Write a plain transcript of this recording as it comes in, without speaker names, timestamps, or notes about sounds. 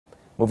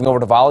Moving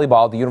over to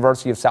volleyball, the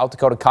University of South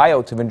Dakota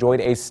Coyotes have enjoyed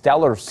a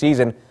stellar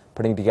season,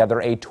 putting together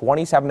a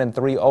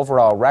 27-3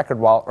 overall record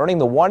while earning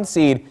the 1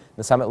 seed in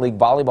the Summit League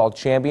Volleyball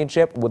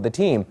Championship, with the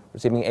team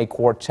receiving a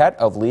quartet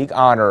of league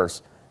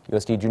honors.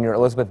 USD junior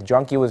Elizabeth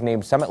Juhnke was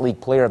named Summit League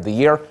Player of the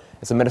Year,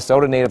 as the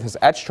Minnesota native has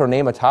etched her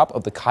name atop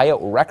of the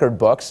Coyote record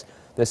books.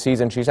 This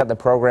season, she set the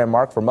program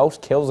mark for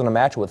most kills in a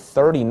match with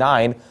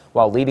 39,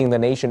 while leading the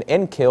nation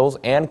in kills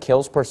and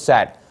kills per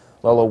set.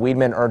 Lola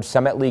Weedman earned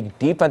Summit League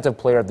Defensive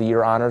Player of the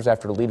Year honors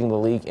after leading the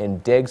league in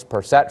digs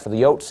per set for the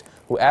Yotes,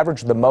 who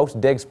averaged the most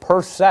digs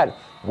per set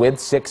with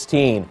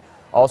 16.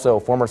 Also,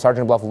 former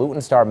Sergeant Bluff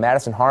Luton star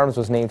Madison Harms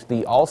was named to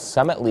the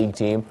All-Summit League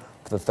team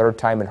for the 3rd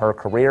time in her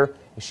career.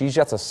 She's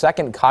just the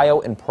 2nd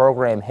Coyote in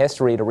program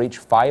history to reach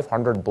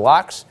 500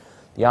 blocks.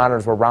 The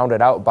honors were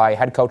rounded out by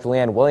head coach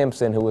Leanne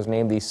Williamson, who was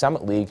named the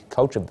Summit League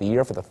Coach of the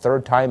Year for the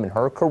 3rd time in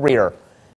her career.